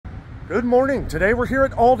Good morning. Today we're here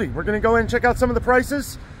at Aldi. We're going to go in and check out some of the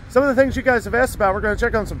prices. Some of the things you guys have asked about. We're going to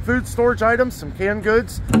check on some food storage items, some canned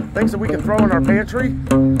goods, things that we can throw in our pantry.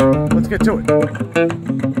 Let's get to it.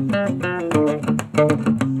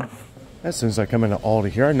 As soon as I come into Aldi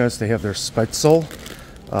here, I notice they have their Spetzel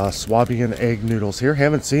Swabian egg noodles here.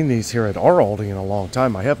 Haven't seen these here at our Aldi in a long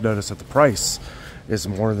time. I have noticed that the price is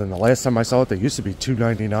more than the last time I saw it. They used to be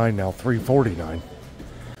 $2.99, now $3.49.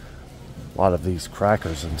 A lot of these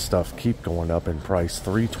crackers and stuff keep going up in price.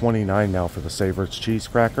 $3.29 now for the Savor's cheese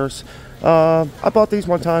crackers. I bought these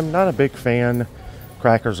one time. Not a big fan.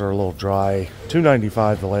 Crackers are a little dry.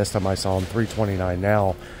 $2.95 the last time I saw them. $3.29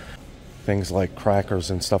 now. Things like crackers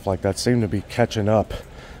and stuff like that seem to be catching up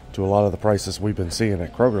to a lot of the prices we've been seeing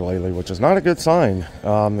at Kroger lately, which is not a good sign.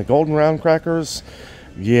 The golden round crackers,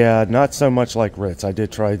 yeah, not so much like Ritz. I did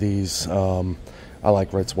try these. I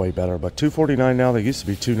like Ritz way better, but $2.49 now. They used to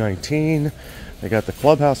be $2.19. They got the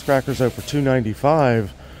Clubhouse crackers out for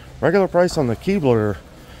 $2.95. Regular price on the Keebler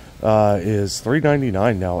is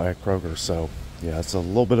 $3.99 now at Kroger. So yeah, it's a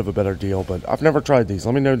little bit of a better deal, but I've never tried these.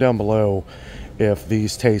 Let me know down below if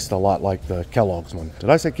these taste a lot like the Kellogg's one.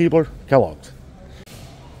 Did I say Keebler? Kellogg's.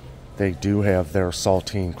 They do have their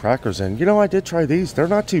saltine crackers, and you know, I did try these. They're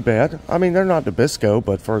not too bad. I mean, they're not Nabisco,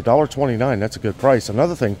 but for $1.29, that's a good price.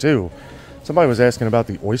 Another thing too, somebody was asking about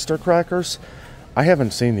the oyster crackers. I haven't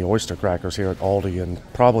seen the oyster crackers here at Aldi in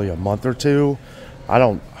probably a month or two.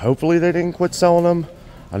 Hopefully they didn't quit selling them.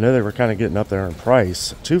 I know they were kind of getting up there in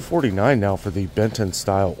price. $2.49 now for the Benton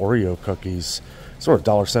style Oreo cookies. Sort of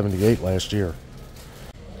 $1.78 last year.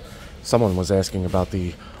 Someone was asking about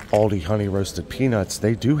the Aldi honey roasted peanuts.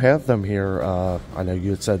 They do have them here. I know you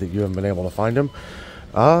had said that you haven't been able to find them.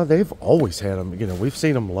 They've always had them. You know, we've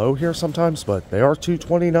seen them low here sometimes, but they are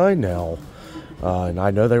 $2.29 now. And I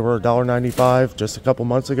know they were $1.95 just a couple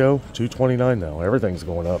months ago. $2.29 now. Everything's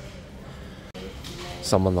going up.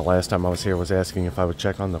 Someone the last time I was here was asking if I would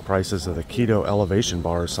check on the prices of the keto elevation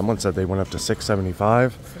bars. Someone said they went up to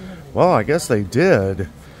 $6.75. Well, I guess they did.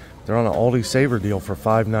 They're on an Aldi Savor deal for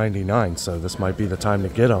 $5.99, so this might be the time to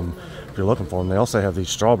get them if you're looking for them. They also have these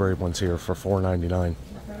strawberry ones here for $4.99.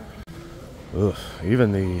 Ugh,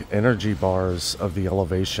 even the energy bars of the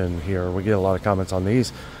Elevation here, we get a lot of comments on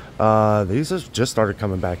these. These have just started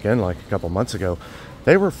coming back in like a couple months ago.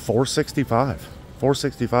 They were $4.65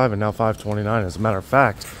 and now $5.29. As a matter of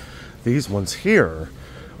fact, these ones here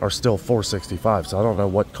are still $4.65, so I don't know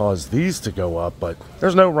what caused these to go up, but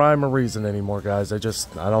there's no rhyme or reason anymore, guys. I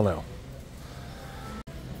don't know.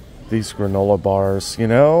 These granola bars, you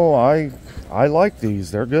know, I like these.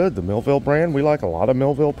 They're good. The Millville brand, we like a lot of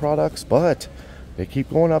Millville products, but they keep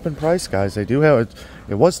going up in price, guys. They do have it.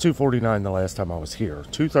 It was $2.49 the last time I was here.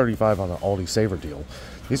 $2.35 on the Aldi Savor deal.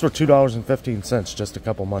 These were $2.15 just a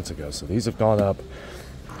couple months ago, so these have gone up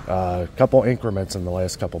a couple increments in the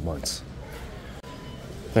last couple months.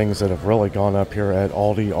 Things that have really gone up here at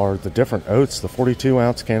Aldi are the different oats, the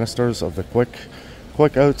 42-ounce canisters of the quick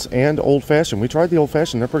oats and old fashioned. We tried the old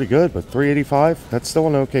fashioned, they're pretty good, but $3.85, that's still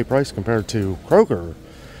an okay price compared to Kroger.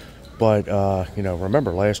 But you know,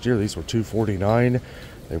 remember last year these were $2.49.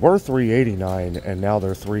 They were $3.89 and now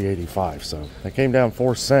they're $3.85, so they came down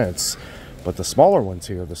 4 cents. But the smaller ones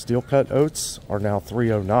here, the steel cut oats, are now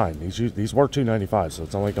 $3.09. These were $2.95, so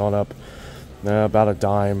it's only gone up about a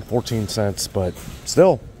dime, 14 cents, but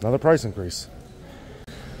still another price increase.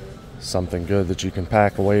 Something good that you can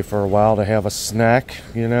pack away for a while to have a snack,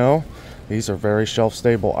 you know. These are very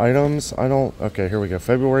shelf-stable items. Okay, here we go.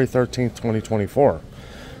 February 13th, 2024.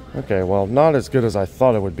 Okay, well, not as good as I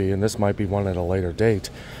thought it would be, and this might be one at a later date.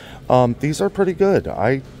 These are pretty good.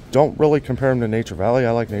 I don't really compare them to Nature Valley.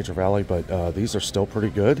 I like Nature Valley, but these are still pretty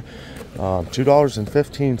good.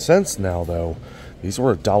 $2.15 now, though. These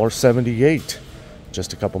were $1.78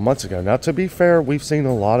 just a couple months ago. Now, to be fair, we've seen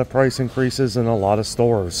a lot of price increases in a lot of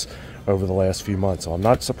stores over the last few months, so I'm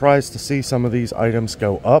not surprised to see some of these items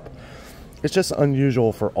go up. It's just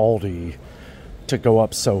unusual for Aldi to go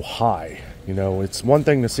up so high. You know, it's one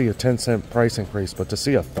thing to see a 10-cent price increase, but to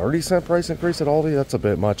see a 30-cent price increase at Aldi, that's a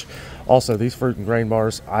bit much. Also, these fruit and grain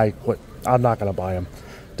bars, I'm not going to buy them.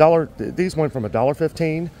 These went from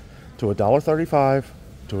 $1.15 to $1.35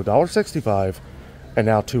 to $1.65. And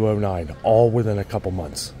now $2.09, all within a couple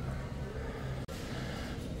months.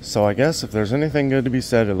 So I guess if there's anything good to be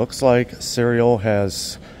said, it looks like cereal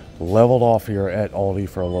has leveled off here at Aldi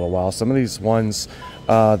for a little while. Some of these ones,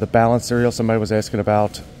 the balanced cereal somebody was asking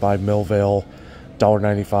about by Millville,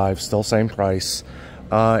 $1.95, still same price.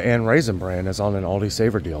 And Raisin Bran is on an Aldi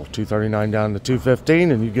Savor deal, $2.39 down to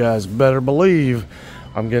 $2.15, and you guys better believe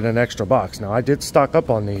I'm getting an extra box. Now, I did stock up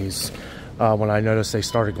on these when I noticed they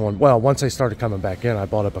started going, well, once they started coming back in, I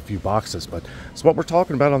bought up a few boxes. But it's what we're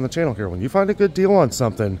talking about on the channel here. When you find a good deal on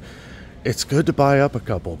something, it's good to buy up a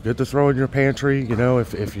couple. Good to throw in your pantry. You know,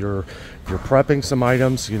 if you're prepping some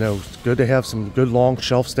items, you know, it's good to have some good long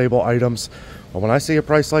shelf stable items. But when I see a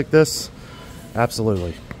price like this,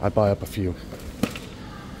 absolutely, I buy up a few.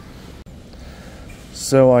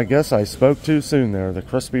 So I guess I spoke too soon there. The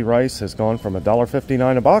crispy rice has gone from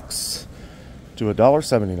 $1.59 a box to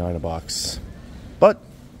 $1.79 a box. But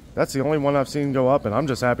that's the only one I've seen go up, and I'm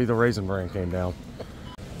just happy the Raisin Bran came down.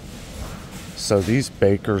 So these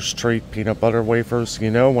Baker's Treat peanut butter wafers,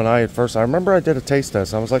 you know, when I remember I did a taste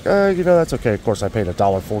test. I was like, you know, that's okay. Of course, I paid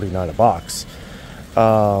 $1.49 a box.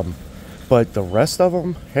 But the rest of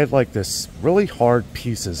them had like this really hard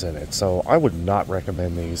pieces in it. So I would not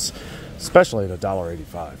recommend these, especially at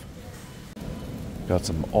 $1.85. Got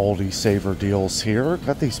some Aldi Savor deals here.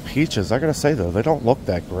 Got these peaches. I gotta say though, they don't look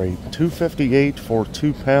that great. $2.58 for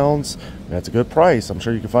 2 pounds. That's a good price. I'm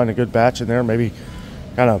sure you can find a good batch in there. Maybe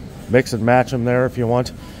kind of mix and match them there if you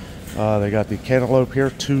want. They got the cantaloupe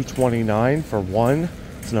here, $2.29 for 1.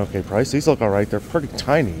 It's an okay price. These look all right. They're pretty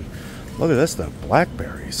tiny. Look at this though,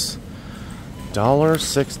 blackberries.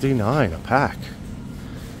 $1.69 a pack.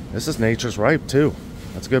 This is Nature's Ripe too.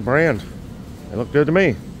 That's a good brand. They look good to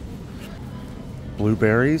me.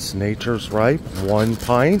 Blueberries, Nature's Ripe, 1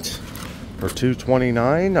 pint for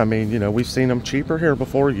 $2.29. I mean, you know, we've seen them cheaper here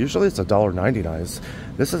before. Usually it's $1.99.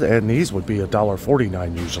 And these would be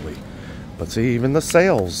 $1.49 usually. But see, even the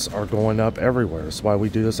sales are going up everywhere. That's why we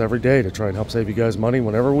do this every day, to try and help save you guys money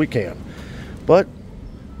whenever we can. But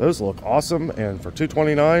those look awesome, and for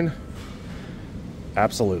 $2.29,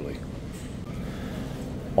 absolutely.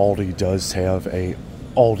 Aldi does have a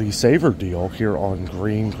Aldi Savor deal here on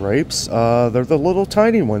green grapes. They're the little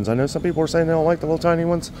tiny ones. I know some people are saying they don't like the little tiny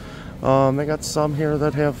ones. They got some here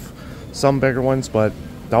that have some bigger ones, but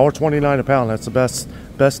 $1.29 a pound. That's the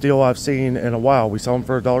best deal I've seen in a while. We saw them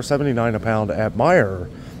for $1.79 a pound at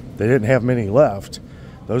Meijer. They didn't have many left.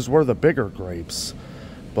 Those were the bigger grapes,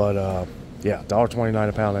 but yeah, $1.29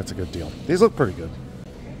 a pound. That's a good deal. These look pretty good.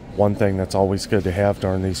 One thing that's always good to have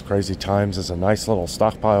during these crazy times is a nice little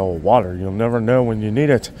stockpile of water. You'll never know when you need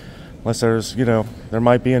it, unless there's, you know, there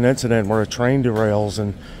might be an incident where a train derails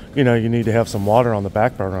and, you know, you need to have some water on the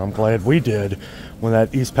back burner. I'm glad we did when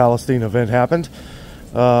that East Palestine event happened.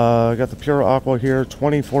 I got the Pure Aqua here,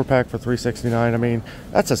 24 pack for $3.69. I mean,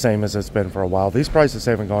 that's the same as it's been for a while. These prices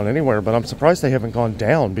haven't gone anywhere, but I'm surprised they haven't gone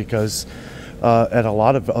down, because at a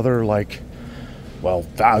lot of other, like, well,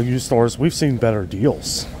 value stores, we've seen better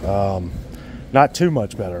deals. Not too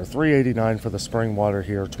much better. $3.89 for the spring water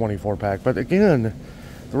here, 24 pack. But again,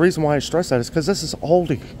 the reason why I stress that is because this is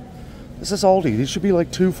Aldi. This is Aldi. These should be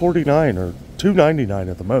like $2.49 or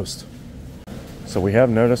 $2.99 at the most. So we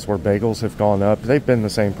have noticed where bagels have gone up. They've been the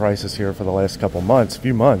same prices here for the last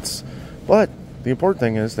few months. But the important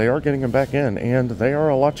thing is they are getting them back in, and they are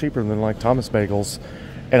a lot cheaper than like Thomas Bagels.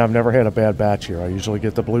 And I've never had a bad batch here. I usually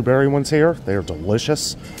get the blueberry ones here. They are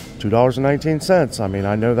delicious. $2.19. I mean,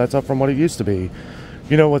 I know that's up from what it used to be.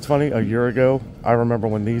 You know what's funny? A year ago, I remember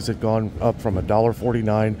when these had gone up from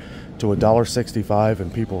 $1.49 to $1.65,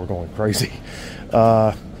 and people were going crazy.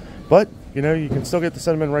 But, you know, you can still get the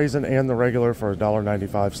cinnamon raisin and the regular for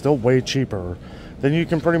 $1.95. Still way cheaper than you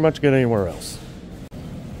can pretty much get anywhere else.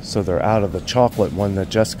 So they're out of the chocolate one that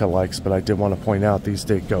Jessica likes, but I did want to point out these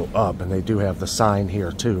did go up, and they do have the sign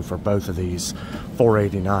here too for both of these,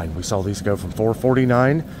 $4.89. We saw these go from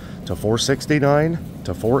 $4.49 to $4.69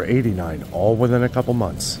 to $4.89, all within a couple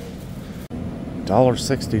months.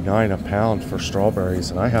 $1.69 a pound for strawberries,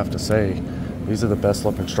 and I have to say, these are the best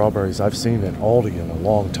looking strawberries I've seen at Aldi in a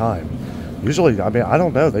long time. Usually, I mean, I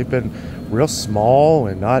don't know, they've been real small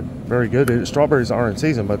and not very good. Strawberries are in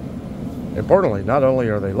season, but importantly, not only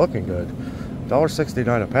are they looking good,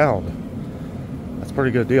 $1.69 a pound. That's a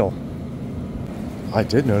pretty good deal. I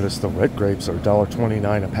did notice the red grapes are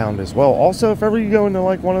 $1.29 a pound as well. Also, if ever you go into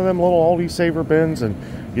like one of them little Aldi Savor bins and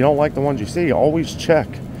you don't like the ones you see, always check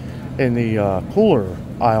in the cooler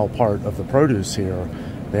aisle part of the produce here.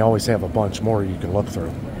 They always have a bunch more you can look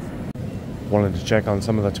through. Wanted to check on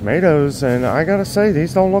some of the tomatoes, and I gotta say,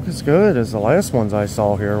 these don't look as good as the last ones I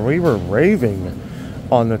saw here. We were raving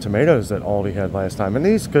on the tomatoes that Aldi had last time, and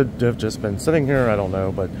these could have just been sitting here, I don't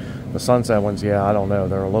know, but the sunset ones, yeah, I don't know,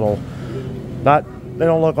 they're a little they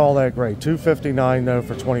don't look all that great. $2.59 though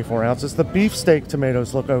for 24 ounces. The beefsteak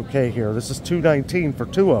tomatoes look okay here. This is $2.19 for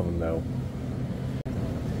 2 of them though.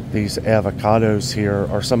 These avocados here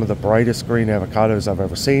are some of the brightest green avocados I've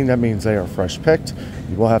ever seen. That means they are fresh picked.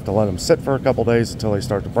 You will have to let them sit for a couple days until they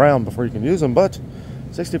start to brown before you can use them, but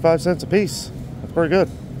 65 cents a piece. That's pretty good.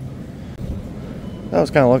 I was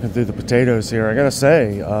kind of looking through the potatoes here. I gotta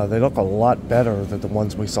say, they look a lot better than the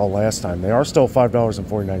ones we saw last time. They are still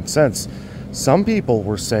 $5.49. Some people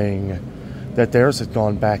were saying that theirs had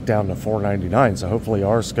gone back down to $4.99, so hopefully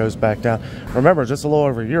ours goes back down. Remember, just a little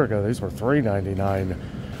over a year ago, these were $3.99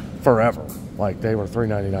 forever. Like, they were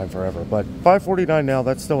 $3.99 forever. But $5.49 now,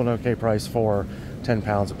 that's still an okay price for 10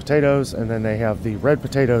 pounds of potatoes. And then they have the red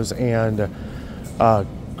potatoes and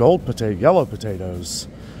yellow potatoes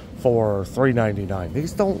for $3.99.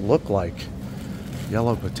 These don't look like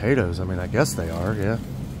yellow potatoes. I mean, I guess they are, yeah.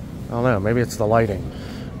 I don't know, maybe it's the lighting.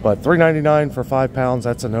 But $3.99 for 5 pounds,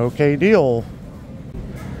 that's an okay deal.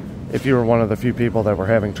 If you were one of the few people that were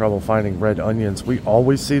having trouble finding red onions, we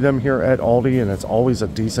always see them here at Aldi, and it's always a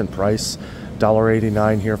decent price.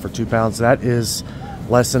 $1.89 here for 2 pounds. That is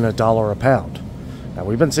less than $1 a pound. Now,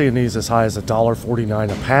 we've been seeing these as high as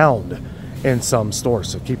 $1.49 a pound in some stores,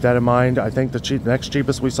 so keep that in mind. I think the next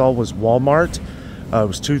cheapest we saw was Walmart. It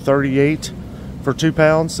was $2.38 for 2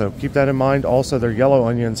 pounds, so keep that in mind. Also, their yellow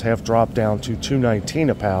onions have dropped down to $2.19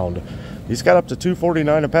 a pound. These got up to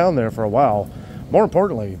 $2.49 a pound there for a while. More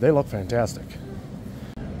importantly, they look fantastic.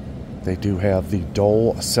 They do have the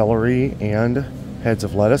Dole celery and heads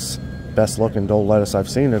of lettuce. Best looking Dole lettuce I've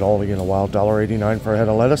seen at Aldi in a while. $1.89 for a head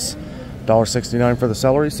of lettuce, $1.69 for the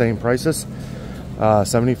celery, same prices.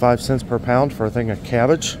 75 cents per pound for a thing of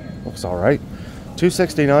cabbage. Looks all right.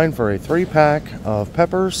 $2.69 for a 3-pack of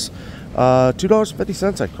peppers.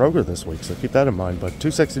 $2.50 at Kroger this week, so keep that in mind. But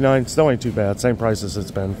 $2.69 still ain't too bad. Same price as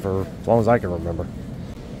it's been for as long as I can remember.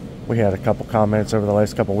 We had a couple comments over the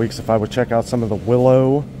last couple weeks if I would check out some of the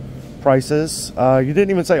Willow prices. You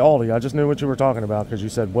didn't even say Aldi. I just knew what you were talking about because you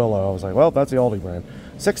said Willow. I was like, well, that's the Aldi brand.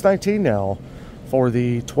 $6.19 now for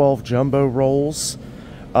the 12 jumbo rolls.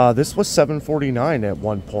 This was $7.49 at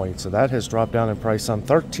one point, so that has dropped down in price some.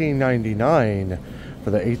 $13.99 for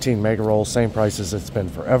the 18 mega rolls, same price as it's been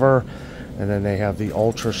forever. And then they have the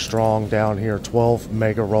ultra strong down here, 12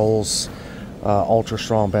 mega rolls, ultra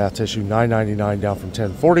strong bath tissue, $9.99 down from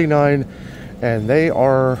 $10.49. And they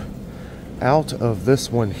are out of this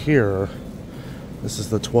one here. This is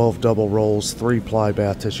the 12 double rolls, 3-ply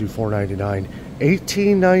bath tissue, $4.99.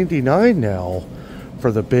 $18.99 now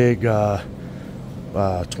for the big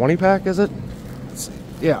 20-pack, is it? Let's see.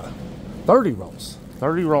 Yeah, 30 rolls.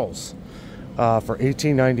 30 rolls for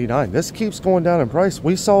 $18.99. This keeps going down in price.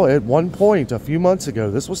 We saw at one point a few months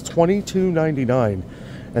ago, this was $22.99,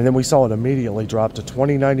 and then we saw it immediately drop to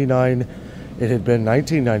 $20.99. It had been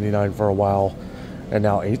 $19.99 for a while, and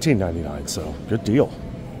now $18.99, so good deal.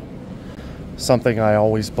 Something I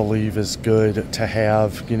always believe is good to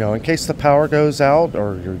have, you know, in case the power goes out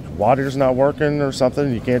or your water's not working or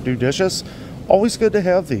something, you can't do dishes. Always good to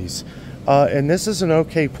have these. And this is an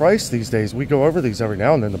okay price these days. We go over these every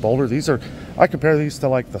now and then. The Boulder, these are, I compare these to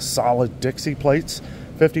like the solid Dixie plates,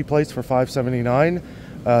 50 plates for $5.79.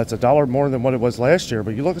 It's $1 more than what it was last year,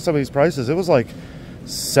 but you look at some of these prices, it was like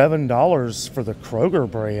 $7 for the Kroger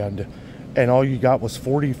brand, and all you got was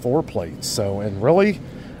 44 plates. So, and really,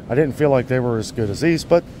 I didn't feel like they were as good as these,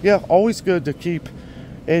 but yeah, always good to keep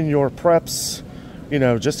in your preps, you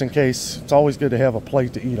know, just in case. It's always good to have a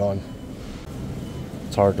plate to eat on.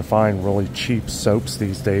 It's hard to find really cheap soaps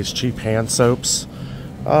these days, cheap hand soaps.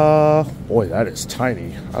 Boy, that is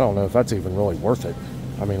tiny. I don't know if that's even really worth it.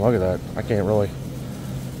 I mean, look at that. I can't really,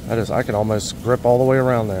 that is, I can almost grip all the way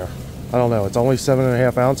around there. I don't know, it's only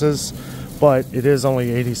 7.5 ounces, but it is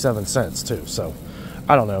only 87 cents too. So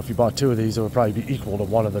I don't know, if you bought 2 of these, it would probably be equal to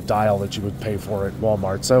one of the dial that you would pay for at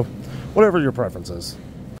Walmart. So whatever your preference is.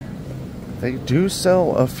 They do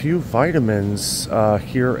sell a few vitamins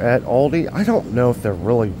here at Aldi. I don't know if they're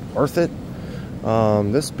really worth it.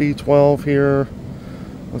 This B12 here,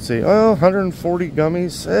 let's see, oh, 140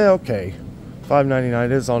 gummies. Okay,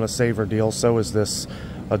 $5.99 is on a saver deal. So is this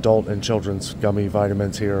adult and children's gummy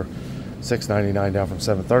vitamins here. $6.99 down from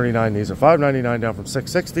 $7.39. These are $5.99 down from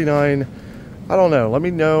 $6.69. I don't know. Let me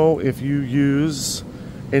know if you use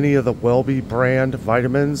any of the Welby brand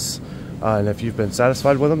vitamins. And if you've been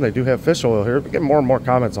satisfied with them. They do have fish oil here. We get more and more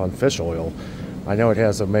comments on fish oil. I know it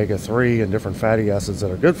has omega-3 and different fatty acids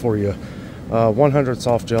that are good for you. 100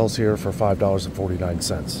 soft gels here for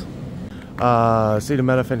 $5.49.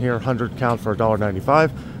 Acetaminophen here, 100 count for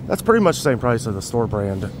 $1.95. That's pretty much the same price as the store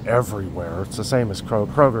brand everywhere. It's the same as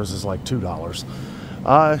Kroger's is like $2.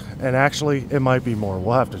 And actually, it might be more.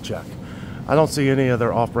 We'll have to check. I don't see any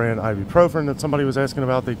other off-brand ibuprofen that somebody was asking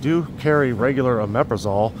about. They do carry regular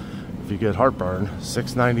omeprazole. You get heartburn,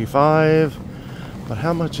 $6.95. But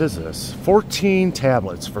how much is this? 14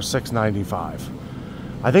 tablets for $6.95.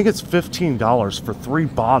 I think it's $15 for 3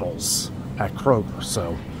 bottles at Kroger.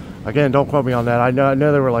 So Again, don't quote me on that. I know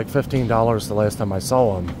they were like $15 the last time I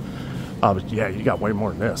saw them. But yeah, you got way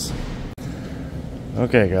more than this.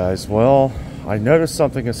 Okay, guys. Well, I noticed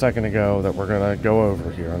something a second ago that we're going to go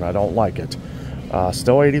over here, and I don't like it.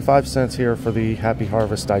 Still 85 cents here for the Happy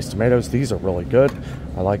Harvest diced tomatoes. These are really good.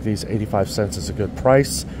 I like these. 85 cents is a good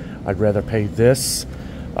price. I'd rather pay this.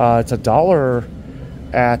 It's $1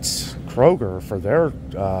 at Kroger for their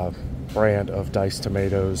brand of diced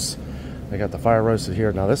tomatoes. They got the fire roasted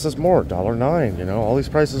here. Now this is more, $1.09. You know, all these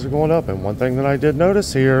prices are going up. And one thing that I did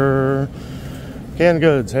notice here, canned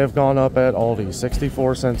goods have gone up at Aldi,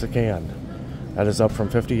 64 cents a can. That is up from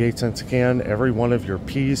 58 cents a can. Every one of your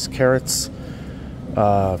peas, carrots,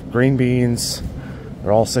 green beans,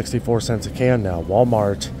 they're all 64 cents a can now.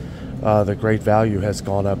 Walmart, the great value has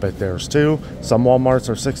gone up at theirs too. Some Walmarts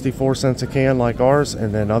are 64 cents a can like ours,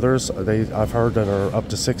 and then others, I've heard that are up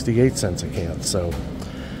to 68 cents a can. So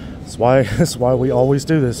that's why we always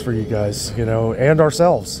do this for you guys, you know, and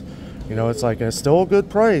ourselves. You know, it's like, it's still a good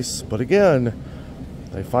price, but again,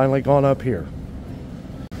 they've finally gone up here.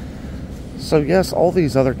 So yes, all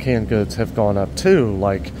these other canned goods have gone up too,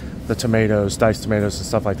 like the tomatoes, diced tomatoes and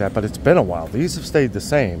stuff like that, but it's been a while. These have stayed the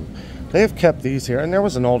same. They have kept these here, and there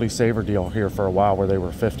was an Aldi Saver deal here for a while where they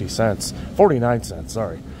were 49 cents,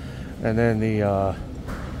 sorry. And then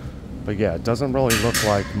but yeah, it doesn't really look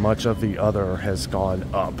like much of the other has gone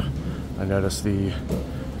up. I noticed the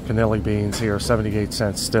cannelli beans here, 78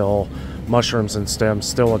 cents still. Mushrooms and stems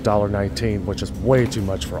still $1.19, which is way too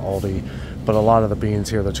much for Aldi. But a lot of the beans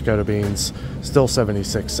here, the Chicota beans, still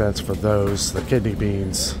 76 cents for those. The kidney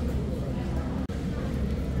beans.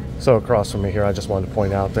 So across from me here, I just wanted to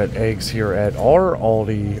point out that eggs here at our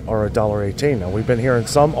Aldi are $1.18. Now we've been here in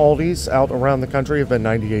some Aldis out around the country have been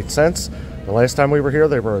 98 cents. The last time we were here,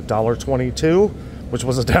 they were $1.22, which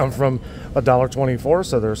was down from $1.24.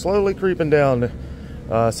 So they're slowly creeping down.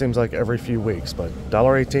 Seems like every few weeks, but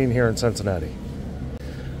 $1.18 here in Cincinnati.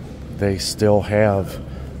 They still have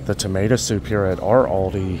the tomato soup here at our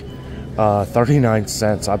Aldi, 39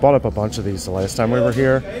 cents. I bought up a bunch of these the last time we were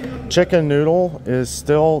here. Chicken noodle is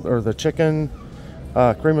still, or the chicken,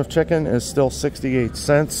 cream of chicken is still 68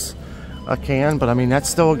 cents a can, but I mean, that's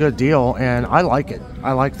still a good deal, and I like it.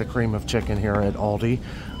 I like the cream of chicken here at Aldi.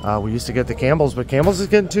 We used to get the Campbell's, but Campbell's is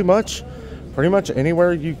getting too much. Pretty much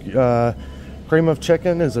anywhere you, cream of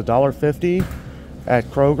chicken is $1.50 at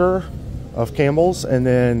Kroger of Campbell's, and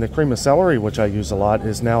then the cream of celery, which I use a lot,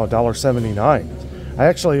 is now $1.79.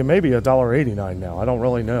 Actually, it may be $1.89 now. I don't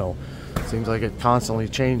really know. Seems like it constantly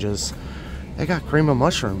changes. They got cream of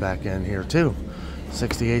mushroom back in here too,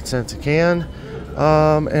 68 cents a can.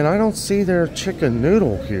 And I don't see their chicken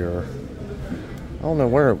noodle here. I don't know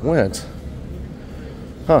where it went.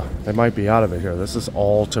 Huh, they might be out of it here. This is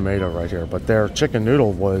all tomato right here, but their chicken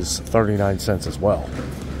noodle was 39 cents as well,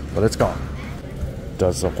 but it's gone.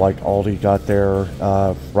 Does look like Aldi got their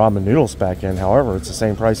ramen noodles back in. However, it's the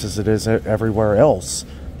same price as it is everywhere else.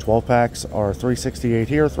 12 packs are $3.68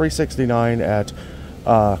 here, $3.69 at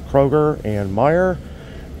Kroger and Meijer,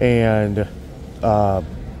 and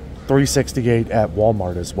 $3.68 at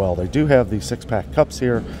Walmart as well. They do have the 6-pack cups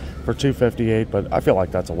here for $2.58, but I feel like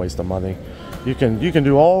that's a waste of money. You can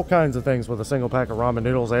do all kinds of things with a single pack of ramen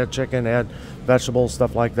noodles. Add chicken, add vegetables,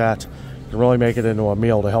 stuff like that. You can really make it into a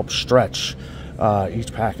meal to help stretch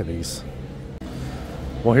each pack of these.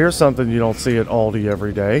 Well, here's something you don't see at Aldi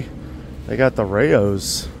every day. They got the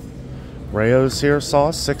Rayo's here,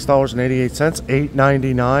 sauce, $6.88,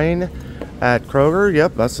 $8.99 at Kroger.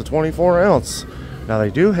 Yep, that's the 24 ounce. Now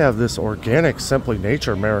they do have this organic Simply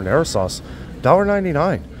Nature marinara sauce,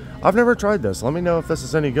 $1.99. I've never tried this. Let me know if this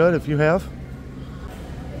is any good if you have.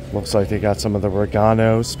 Looks like they got some of the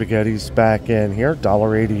Regano spaghettis back in here,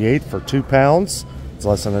 $1.88 for 2 pounds. It's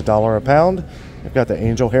less than $1 a pound. They've got the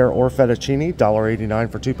angel hair or fettuccine,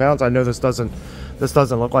 $1.89 for 2 pounds. I know this doesn't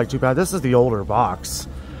look like 2 pounds. This is the older box,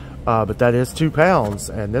 but that is 2 pounds,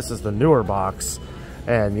 and this is the newer box.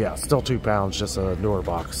 And yeah, still 2 pounds, just a newer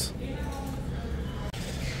box.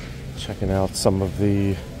 Checking out some of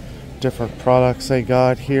the different products they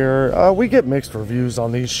got here. We get mixed reviews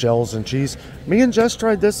on these shells and cheese. Me and Jess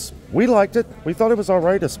tried this. We liked it. We thought it was all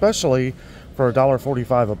right, especially for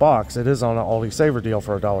 $1.45 a box. It is on an Aldi Saver deal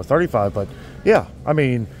for $1.35, but yeah, I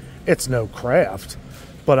mean, it's no Kraft,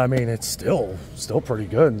 but I mean, it's still pretty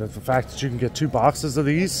good. And the fact that you can get 2 boxes of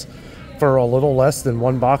these for a little less than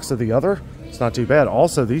 1 box of the other, it's not too bad.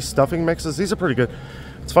 Also, these stuffing mixes, these are pretty good.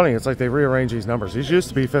 It's funny, it's like they rearrange these numbers. These used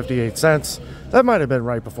to be 58 cents. That might have been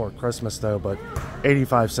right before Christmas though, but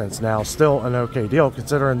 85 cents now. Still an okay deal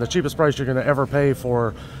considering the cheapest price you're gonna ever pay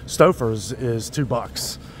for Stouffer's is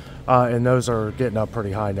 $2. And those are getting up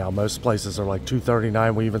pretty high now. Most places are like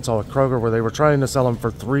 $2.39. We even saw a Kroger where they were trying to sell them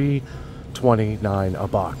for $3.29 a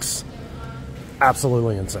box.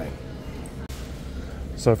 Absolutely insane.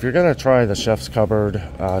 So if you're going to try the Chef's Cupboard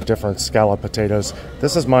different scallop potatoes,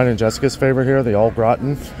 this is mine and Jessica's favorite here, the All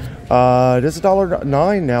Gratin. It is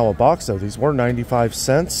 $1.09 now a box, though. These were 95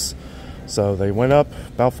 cents. So they went up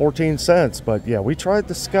about 14 cents. But yeah, we tried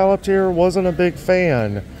the scalloped here. Wasn't a big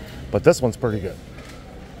fan. But this one's pretty good.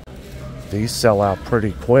 These sell out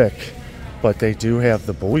pretty quick. But they do have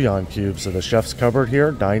the bouillon cubes of the Chef's Cupboard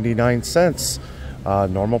here. 99 cents.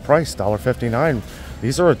 Normal price, $1.59.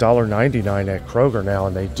 These are $1.99 at Kroger now,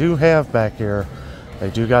 and they do have back here, they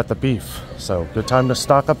do got the beef. So good time to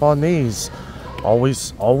stock up on these.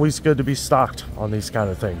 Always good to be stocked on these kind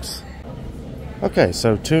of things. Okay,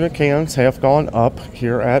 so tuna cans have gone up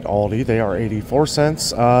here at Aldi. They are 84 cents.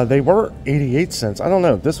 They were 88 cents. I don't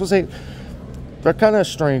know. This was they're kind of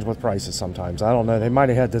strange with prices sometimes. I don't know. They might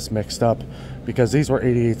have had this mixed up because these were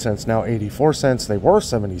 88 cents, now 84 cents. They were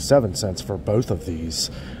 77 cents for both of these.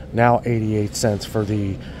 Now 88 cents for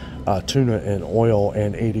the tuna and oil,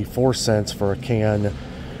 and 84 cents for a can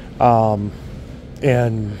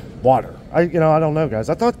and water. I don't know, guys.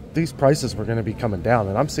 I thought these prices were going to be coming down,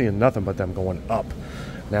 and I'm seeing nothing but them going up.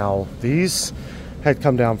 Now, these had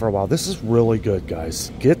come down for a while. This is really good,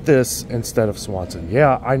 guys. Get this instead of Swanson.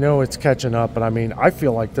 Yeah, I know it's catching up, but I mean, I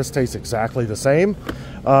feel like this tastes exactly the same.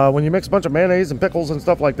 When you mix a bunch of mayonnaise and pickles and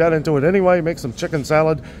stuff like that into it anyway, make some chicken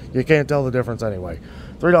salad, you can't tell the difference anyway.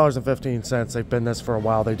 $3.15. They've been this for a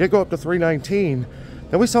while. They did go up to $3.19.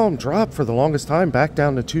 Then we saw them drop for the longest time back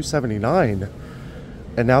down to $2.79.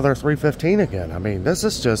 And now they're $3.15 again. I mean, this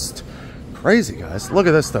is just crazy, guys. Look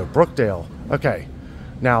at this, though. Brookdale. Okay.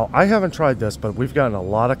 Now, I haven't tried this, but we've gotten a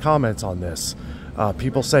lot of comments on this.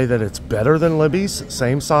 People say that it's better than Libby's.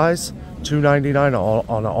 Same size. $2.99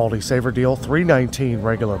 on an Aldi Saver deal. $3.19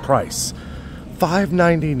 regular price.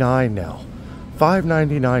 $5.99 now.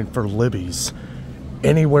 $5.99 for Libby's.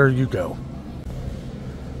 Anywhere you go.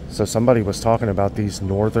 So somebody was talking about these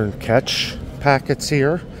Northern Catch packets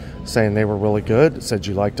here, saying they were really good. Said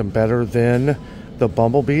you liked them better than the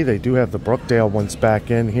Bumblebee. They do have the Brookdale ones back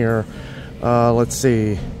in here. Let's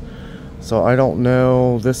see. So I don't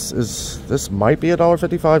know. This might be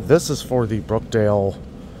 $1.55. This is for the Brookdale.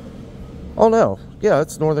 Oh no. Yeah,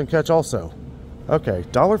 it's Northern Catch also. Okay,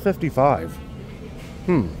 $1.55.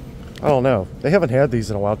 I don't know. They haven't had these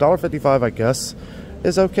in a while. $1.55, I guess,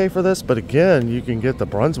 is okay for this. But again, you can get the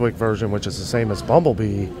Brunswick version, which is the same as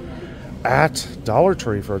Bumblebee, at Dollar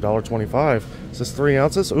Tree for $1.25. Is this 3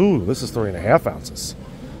 ounces? Ooh, this is 3.5 ounces.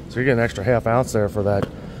 So you're getting an extra half ounce there for that,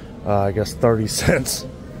 I guess, 30 cents.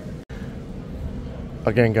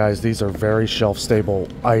 Again, guys, these are very shelf-stable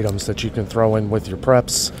items that you can throw in with your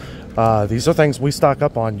preps. These are things we stock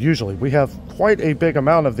up on usually. We have quite a big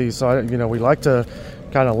amount of these, so we like to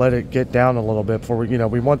kind of let it get down a little bit before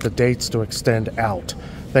we want the dates to extend out.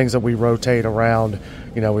 Things that we rotate around,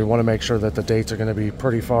 we want to make sure that the dates are going to be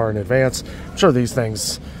pretty far in advance. I'm sure these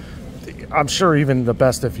things, I'm sure even the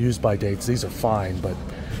best if used by dates, these are fine, but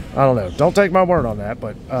I don't know. Don't take my word on that,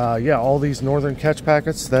 but yeah, all these Northern Catch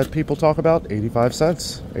packets that people talk about, 85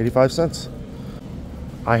 cents. 85 cents.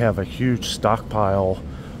 I have a huge stockpile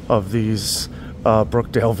of these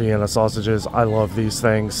Brookdale Vienna sausages. I love these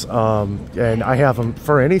things, and I have them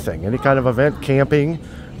for anything, any kind of event, camping,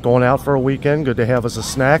 going out for a weekend, good to have as a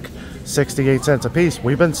snack. 68 cents a piece.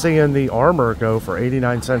 We've been seeing the Armor go for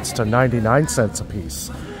 89 cents to 99 cents a piece,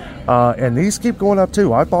 and these keep going up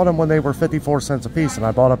too. I bought them when they were 54 cents a piece, and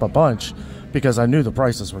I bought up a bunch because I knew the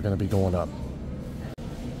prices were going to be going up.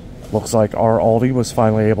 Looks like our Aldi was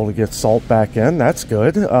finally able to get salt back in. That's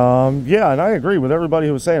good. Yeah, and I agree with everybody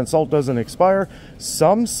who was saying salt doesn't expire.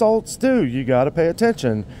 Some salts do. You got to pay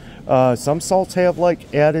attention. Some salts have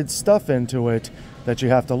like added stuff into it that you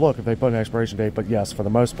have to look if they put an expiration date. But yes, for the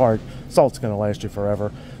most part, salt's going to last you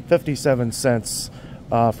forever. 57 cents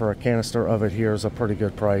for a canister of it here is a pretty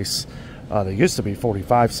good price. They used to be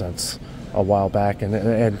 45 cents a while back,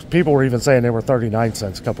 and people were even saying they were 39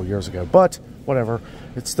 cents a couple years ago. But whatever,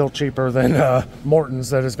 it's still cheaper than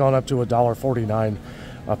Morton's that has gone up to $1.49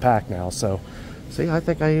 a pack now. So see, I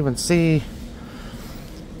think I even see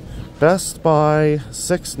Best Buy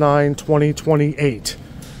 6/9/2028.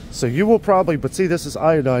 So you will probably, but see, this is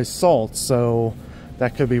iodized salt, so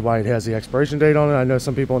that could be why it has the expiration date on it. I know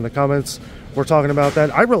some people in the comments were talking about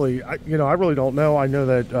that. I really don't know. I know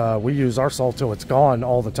that we use our salt till it's gone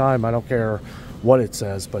all the time. I don't care what it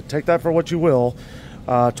says, but take that for what you will.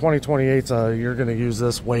 2028, you're going to use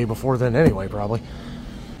this way before then anyway, probably.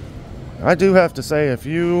 I do have to say, if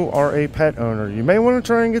you are a pet owner, you may want to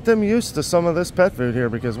try and get them used to some of this pet food here,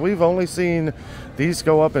 because we've only seen these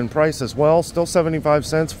go up in price as well. Still 75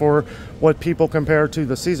 cents for what people compare to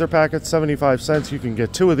the Caesar packets. 75 cents. You can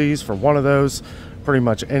get 2 of these for 1 of those pretty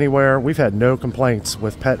much anywhere. We've had no complaints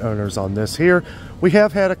with pet owners on this here. We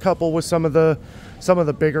have had a couple with some of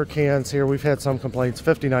the bigger cans here. We've had some complaints.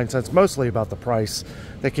 59 cents, mostly about the price.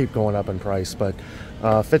 They keep going up in price, but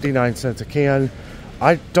 59 cents a can.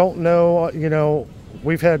 I don't know, you know,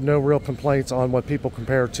 we've had no real complaints on what people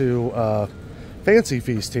compare to Fancy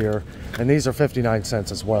Feast here, and these are 59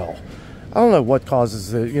 cents as well. I don't know what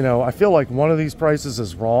causes it, you know, I feel like one of these prices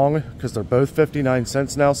is wrong because they're both 59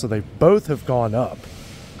 cents now, so they both have gone up.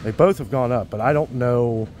 They both have gone up, but I don't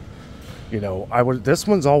know, you know, this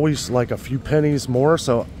one's always like a few pennies more,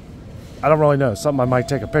 so I don't really know. Something I might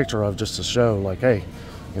take a picture of just to show, like, hey,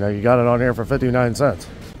 you know, you got it on here for 59 cents.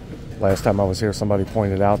 Last time I was here, somebody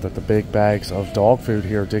pointed out that the big bags of dog food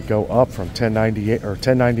here did go up from $10.98 or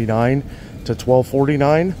 $10.99 to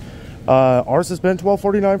 $12.49. Ours has been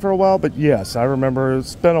 $12.49 for a while, but yes, I remember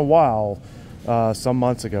it's been a while, some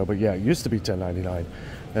months ago, but yeah, it used to be $10.99.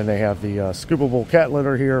 And they have the scoopable cat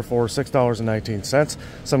litter here for $6.19.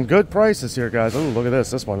 Some good prices here, guys. Oh, look at this.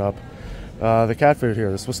 This one up. The cat food here.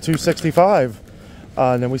 This was $2.65,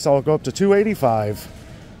 and then we saw it go up to $2.85.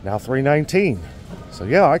 Now $3.19. So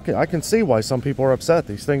yeah, I can see why some people are upset.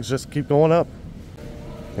 These things just keep going up.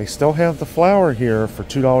 They still have the flour here for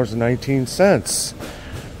 $2.19.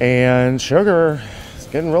 And sugar is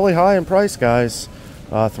getting really high in price, guys.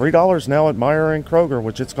 $3 now at Meijer and Kroger,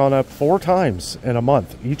 which it's gone up 4 times in a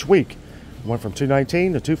month each week. It went from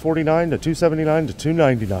 $2.19 to $2.49 to $2.79 to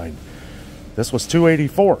 $2.99. This was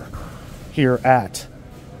 $2.84 here at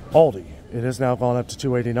ALDI. It has now gone up to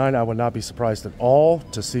 $2.89. I would not be surprised at all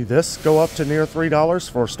to see this go up to near $3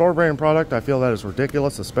 for a store brand product. I feel that is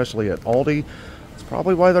ridiculous, especially at ALDI. It's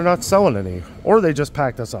probably why they're not selling any, or they just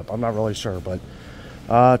packed this up. I'm not really sure, but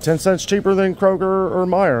 10 cents cheaper than Kroger or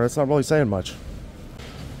Meijer. That's not really saying much.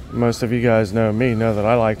 Most of you guys know me, know that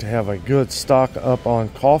I like to have a good stock up on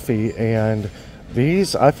coffee, and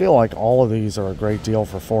these, I feel like all of these are a great deal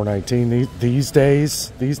for $4.19 these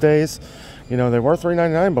days. You know, they were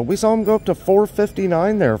 $3.99, but we saw them go up to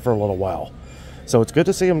 $4.59 there for a little while. So it's good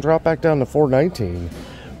to see them drop back down to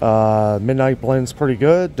 $4.19. Midnight Blend's pretty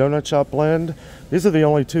good. Donut Shop Blend. These are the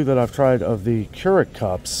only 2 that I've tried of the Keurig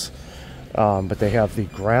cups. But they have the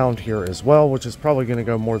ground here as well, which is probably going to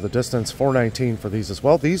go more the distance. $4.19 for these as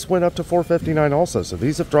well. These went up to $4.59 also, so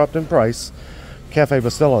these have dropped in price. Cafe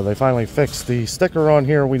Bustelo, they finally fixed the sticker on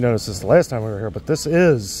here. We noticed this the last time we were here, but this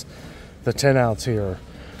is the 10 ounce here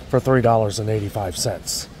for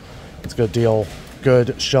 $3.85. It's a good deal,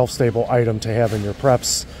 good shelf-stable item to have in your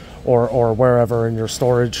preps or wherever in your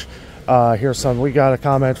storage. Here's some, we got a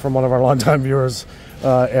comment from one of our longtime viewers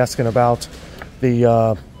asking about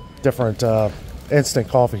the different instant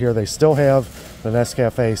coffee here. They still have the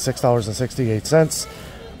Nescafe,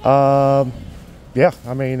 $6.68. Yeah,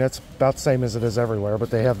 I mean, it's about the same as it is everywhere, but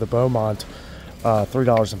they have the Beaumont,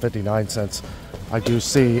 $3.59. I do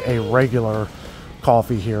see a regular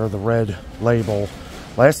coffee here, the red label.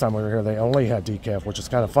 Last time we were here, they only had decaf, which is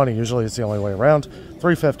kind of funny. Usually it's the only way around.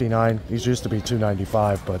 $3.59. These used to be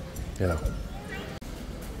 $2.95, but, you know.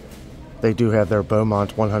 They do have their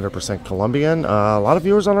Beaumont 100% Colombian. A lot of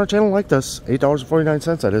viewers on our channel like this.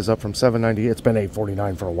 $8.49. That is up from $7.98. It's been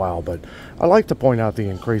 $8.49 for a while, but I like to point out the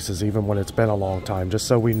increases even when it's been a long time, just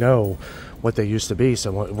so we know what they used to be,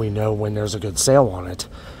 so we know when there's a good sale on it.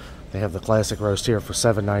 They have the classic roast here for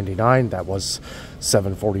 $7.99. That was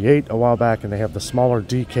 $7.48 a while back, and they have the smaller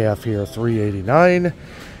decaf here, $3.89,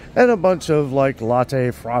 and a bunch of like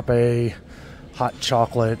latte, frappe, hot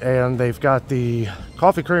chocolate, and they've got the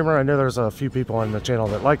coffee creamer. I know there's a few people on the channel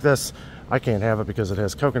that like this. I can't have it because it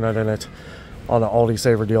has coconut in it, on the Aldi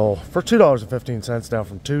Savor deal for $2.15, down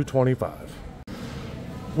from $2.25.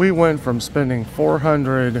 We went from spending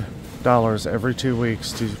 $400 every 2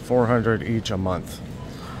 weeks to $400 each a month.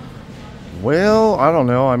 Well, I don't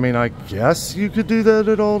know. I mean, I guess you could do that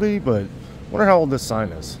at Aldi, but I wonder how old this sign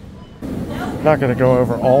is. Not going to go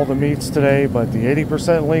over all the meats today, but the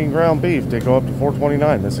 80% lean ground beef did go up to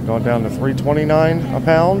 $4.29. This has gone down to $3.29 a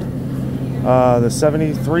pound. The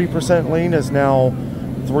 73% lean is now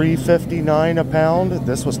 $3.59 a pound.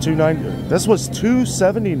 This was $2.90. This was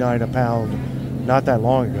 $2.79 a pound not that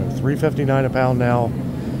long ago. $3.59 a pound now.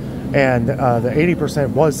 And the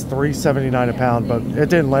 80% was $3.79 a pound, but it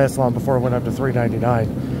didn't last long before it went up to $3.99.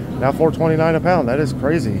 Now $4.29 a pound. That is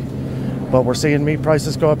crazy. But we're seeing meat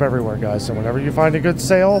prices go up everywhere, guys. So whenever you find a good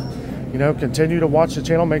sale, you know, continue to watch the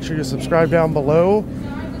channel. Make sure you subscribe down below.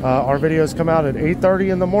 Our videos come out at 8:30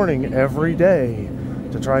 in the morning every day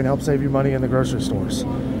to try and help save you money in the grocery stores.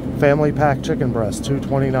 Family pack chicken breast,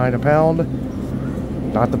 $2.29 a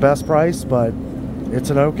pound. Not the best price, but it's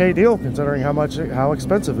an okay deal considering how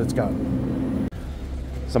expensive it's gotten.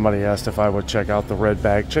 Somebody asked if I would check out the red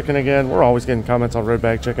bag chicken again. We're always getting comments on red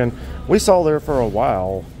bag chicken. We saw there for a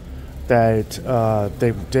while that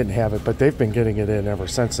they didn't have it, but they've been getting it in ever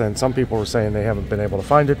since then. Some people were saying they haven't been able to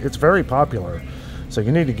find it. It's very popular, so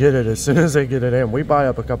you need to get it as soon as they get it in. We buy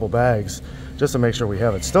up a couple bags just to make sure we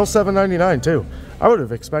have it. Still $7.99 too. I would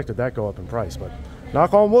have expected that go up in price, but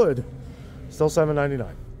knock on wood, still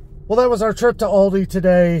 $7.99. Well, that was our trip to Aldi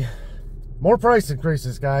today. More price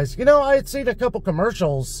increases, guys. You know, I had seen a couple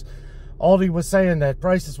commercials. Aldi was saying that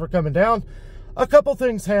prices were coming down. A couple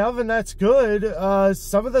things have, and that's good.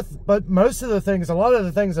 But most of the things, a lot of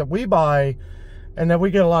the things that we buy and that we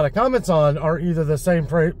get a lot of comments on are either the same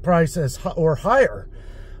price as or higher.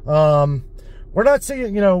 We're not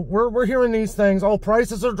seeing, you know, we're hearing these things. Oh,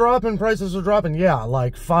 prices are dropping. Yeah,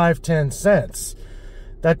 like 5-10 cents.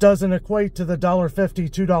 That doesn't equate to the $1.50,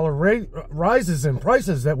 $2 rises in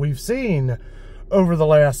prices that we've seen over the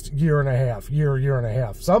last year and a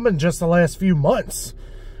half. Some in just the last few months.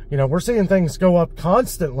 You know, we're seeing things go up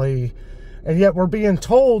constantly, and yet we're being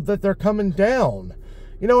told that they're coming down.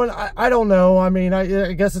 You know, and I don't know. I mean,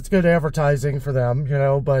 I guess it's good advertising for them, you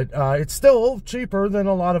know, but it's still cheaper than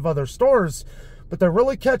a lot of other stores, but they're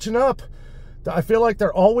really catching up. I feel like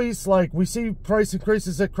they're always, like, we see price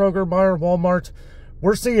increases at Kroger, Meijer, Walmart.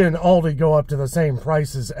 We're seeing Aldi go up to the same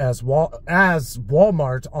prices as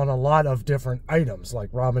Walmart on a lot of different items,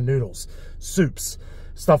 like ramen noodles, soups,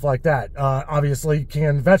 stuff like that. Obviously,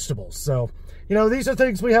 canned vegetables. So, you know, these are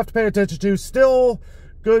things we have to pay attention to. Still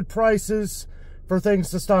good prices for things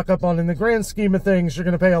to stock up on. In the grand scheme of things, you're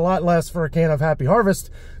going to pay a lot less for a can of Happy Harvest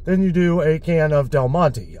than you do a can of Del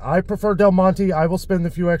Monte. I prefer Del Monte. I will spend the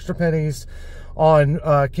few extra pennies on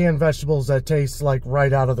canned vegetables that taste like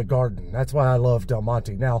right out of the garden. That's why I love Del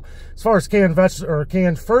Monte. Now, as far as canned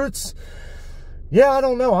fruits, yeah, I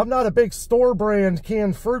don't know. I'm not a big store brand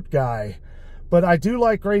canned fruit guy, but I do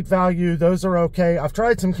like Great Value. Those are okay. I've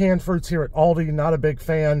tried some canned fruits here at Aldi. Not a big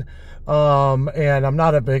fan. And I'm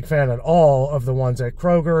not a big fan at all of the ones at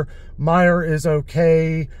Kroger. Meijer is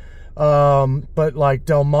okay. But like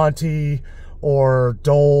Del Monte or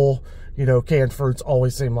Dole, you know, canned fruits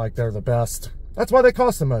always seem like they're the best. That's why they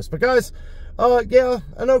cost the most. But guys, yeah,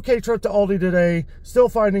 an okay trip to Aldi today. Still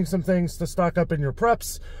finding some things to stock up in your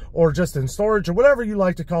preps or just in storage or whatever you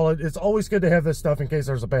like to call it. It's always good to have this stuff in case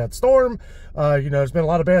there's a bad storm. You know, there's been a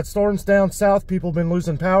lot of bad storms down south. People have been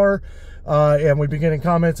losing power. And we've been getting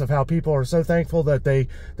comments of how people are so thankful that they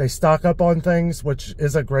stock up on things, which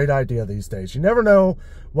is a great idea these days. You never know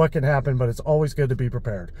what can happen, but it's always good to be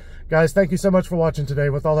prepared. Guys, thank you so much for watching today.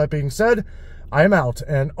 With all that being said, I am out,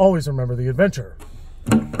 and always remember the adventure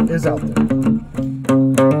is out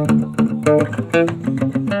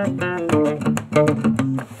there.